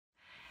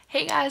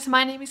Hey guys,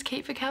 my name is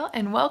Kate Fickell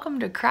and welcome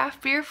to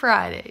Craft Beer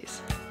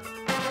Fridays.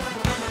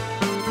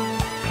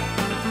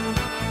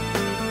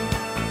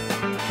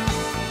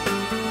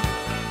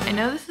 I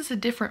know this is a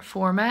different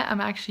format.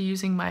 I'm actually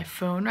using my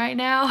phone right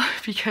now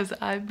because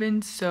I've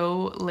been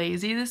so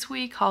lazy this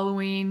week.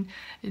 Halloween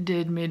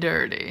did me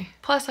dirty.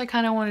 Plus, I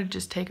kind of want to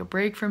just take a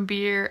break from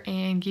beer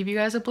and give you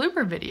guys a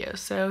blooper video.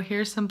 So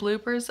here's some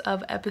bloopers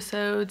of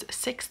episodes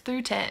 6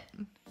 through 10.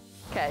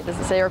 Okay, does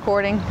it say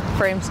recording?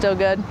 Frame still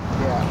good?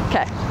 Yeah.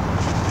 Okay,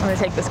 I'm gonna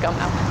take this gum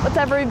out. What's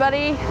up,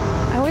 everybody?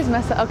 I always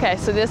mess up. Okay,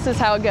 so this is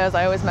how it goes.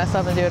 I always mess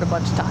up and do it a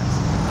bunch of times.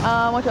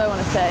 What do I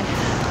want to say?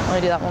 I want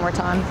to do that one more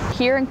time.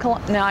 Here in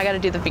no, I got to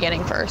do the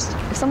beginning first.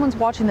 If someone's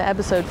watching the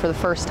episode for the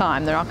first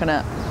time, they're not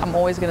gonna, I'm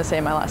always gonna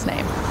say my last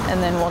name.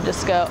 And then we'll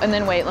just go, and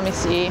then wait, let me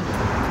see.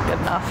 Good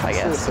enough, I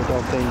guess. It's a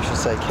good thing you should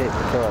say Kate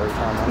Fickell every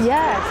time.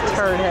 Yes,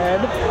 turd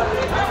head.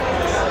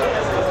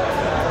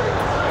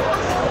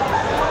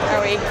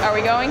 Are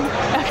we going?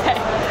 Okay,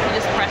 you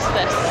just press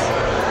this.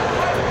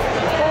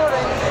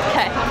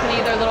 Okay,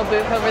 company, their little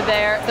booth over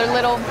there. Their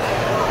little,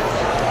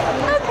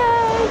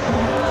 okay.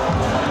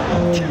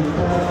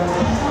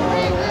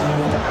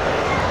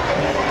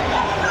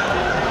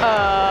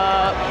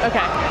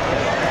 Okay.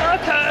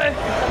 Okay.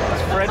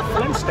 It's Fred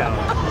Flintstone.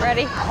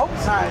 Ready? Oh,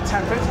 sorry,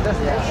 10 minutes.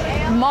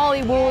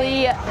 Molly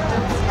Woolly.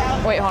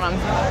 Wait, hold on.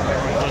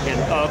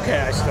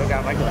 Okay, I still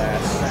got my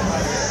glass.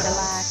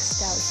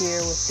 Relaxed out here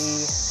with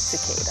the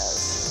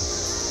cicadas.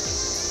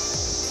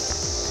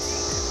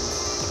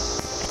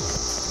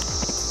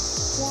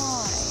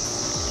 Why?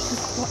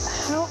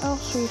 How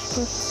else are you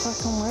supposed to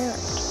fucking wear it?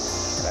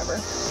 Whatever.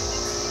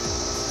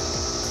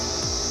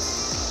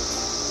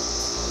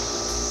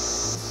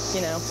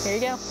 You know, here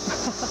you go.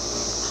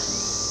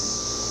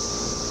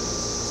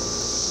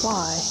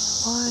 Why?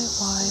 Why?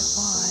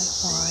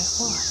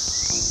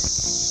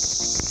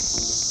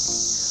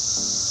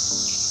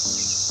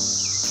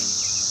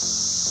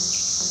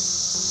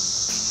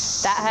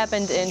 That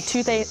happened in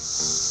 2000.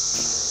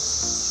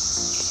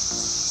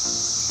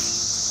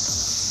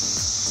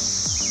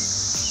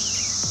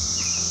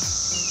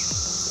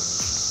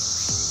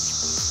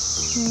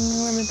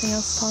 Anything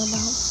else to talk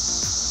about?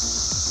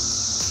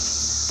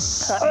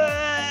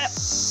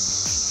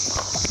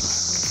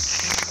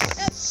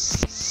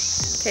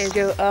 Okay,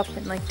 go up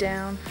and like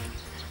down.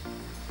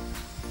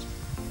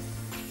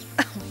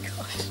 Oh my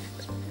gosh.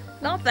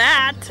 Not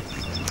that.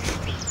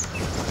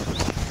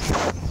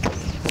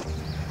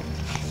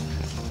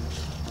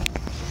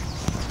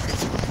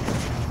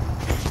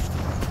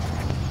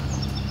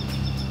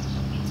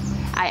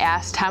 I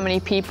asked how many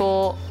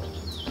people,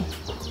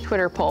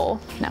 Twitter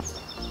poll, no.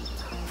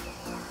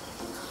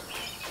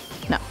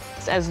 No,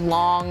 it's as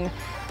long.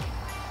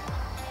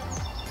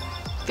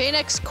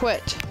 Phoenix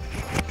quit.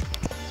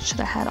 Should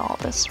have had all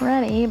this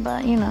ready,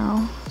 but you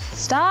know.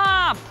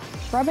 Stop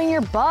rubbing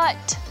your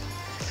butt.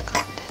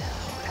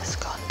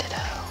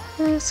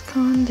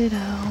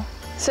 Escondido.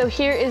 So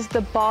here is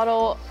the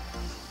bottle.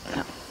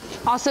 No.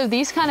 Also,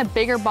 these kind of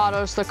bigger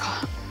bottles, the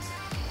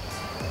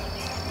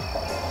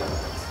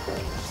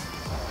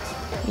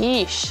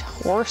yeesh,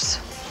 horse.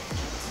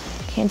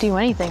 Can't do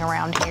anything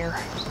around here.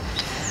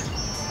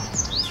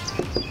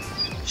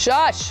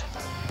 Shush.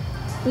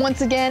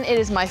 Once again, it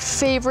is my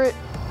favorite.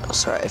 Oh,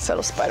 sorry, I fell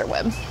a spider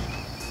web.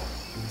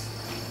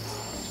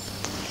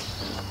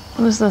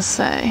 What does this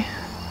say?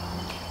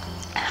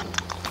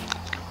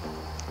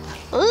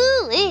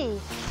 Ooh,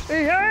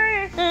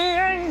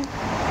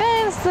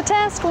 it's the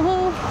test,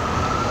 woohoo.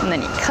 And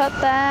then you cut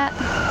that.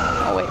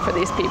 I'll wait for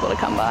these people to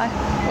come by.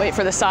 Wait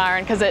for the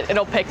siren, because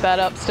it'll pick that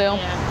up still.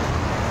 Yeah.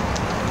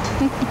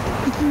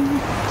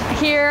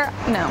 Here,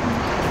 no.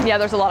 Yeah,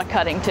 there's a lot of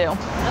cutting too.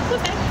 That's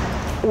okay.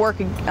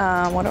 Working,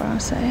 what do I want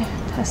to say?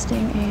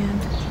 Testing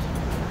and,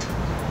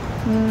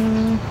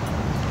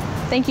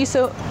 thank you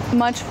so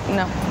much.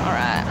 No, all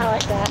right. I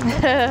like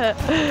that.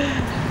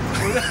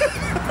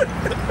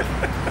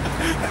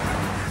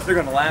 They're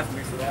gonna laugh at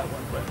me for that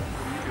one, but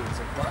what are you doing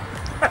so far?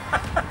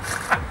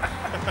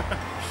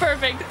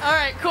 Perfect. All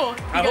right, cool.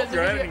 I hope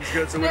your editing's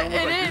good so we don't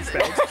look like douchebags.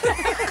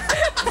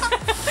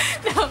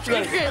 No, it's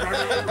good.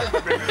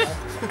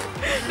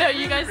 No,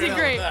 you guys did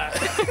great.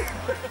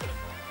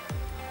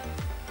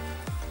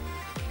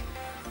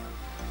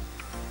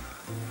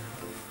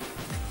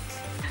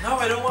 No,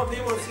 I don't want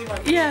people to see my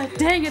feet. Yeah,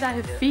 dang it, I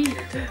have feet.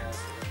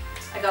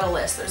 I got a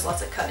list. There's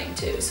lots of cutting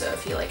too, so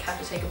if you like have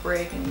to take a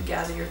break and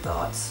gather your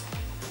thoughts.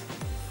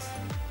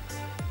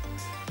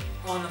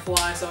 On the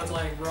fly, so it's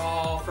like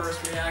raw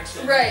first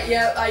reaction. Right,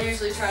 yeah, I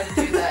usually try to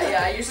do that.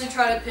 Yeah, I usually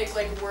try to pick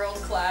like world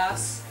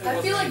class. I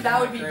feel like that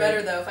would be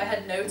better though. If I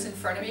had notes in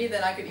front of me,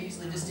 then I could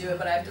easily just do it,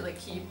 but I have to like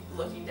keep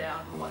looking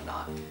down and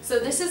whatnot. So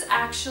this is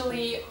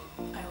actually,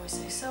 I always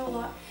say so a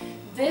lot.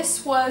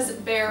 This was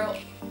barrel.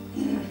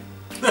 Even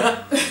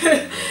enough.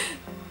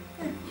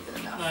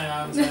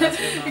 Yeah, that's good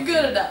enough.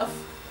 Good enough.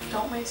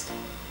 Don't waste it.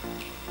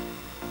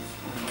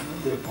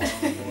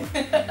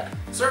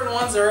 Certain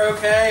ones are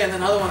okay, and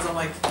then other ones I'm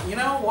like, you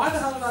know, why the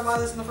hell did I buy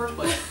this in the first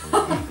place?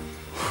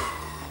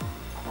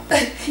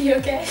 You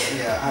okay?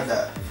 Yeah, I had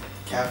that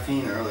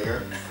caffeine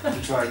earlier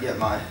to try to get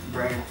my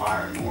brain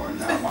firing more, and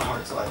now my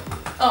heart's like...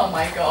 Oh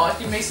my god,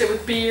 you mix it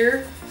with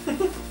beer?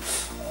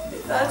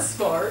 That's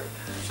smart.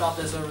 Shot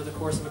this over the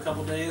course of a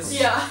couple days.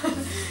 Yeah.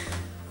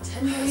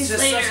 10 It's days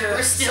just later, such a,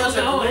 we're still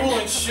such going. a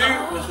grueling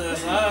shoot with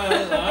this. I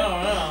don't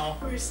know.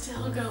 We're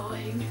still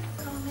going.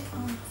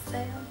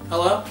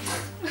 Hello?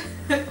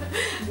 Do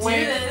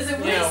this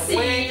and we see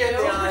wink at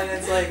the you. eye, and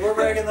it's like, we're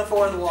breaking the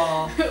fourth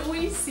wall.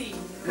 We see you.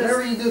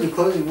 Whenever you do the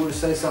closing, we'll just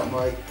say something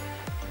like,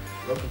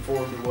 looking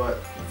forward to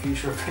what? The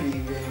future of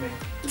video gaming.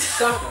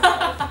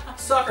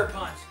 Sucker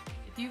punch.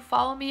 If you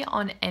follow me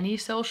on any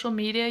social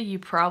media, you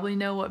probably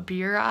know what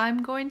beer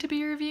I'm going to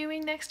be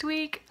reviewing next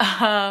week.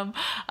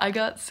 I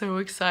got so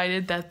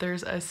excited that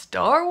there's a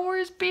Star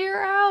Wars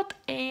beer out,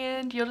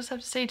 and you'll just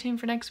have to stay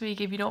tuned for next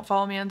week if you don't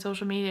follow me on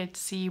social media to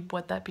see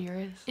what that beer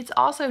is. It's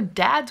also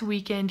Dad's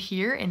weekend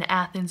here in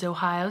Athens,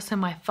 Ohio, so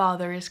my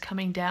father is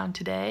coming down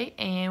today,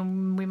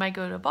 and we might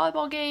go to a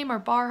volleyball game or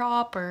bar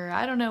hop, or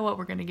I don't know what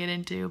we're gonna get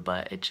into,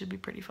 but it should be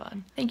pretty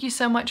fun. Thank you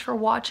so much for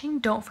watching.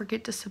 Don't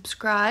forget to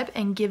subscribe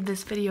and give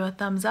this video a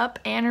thumbs up,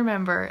 and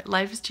remember,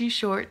 life is too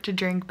short to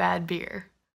drink bad beer.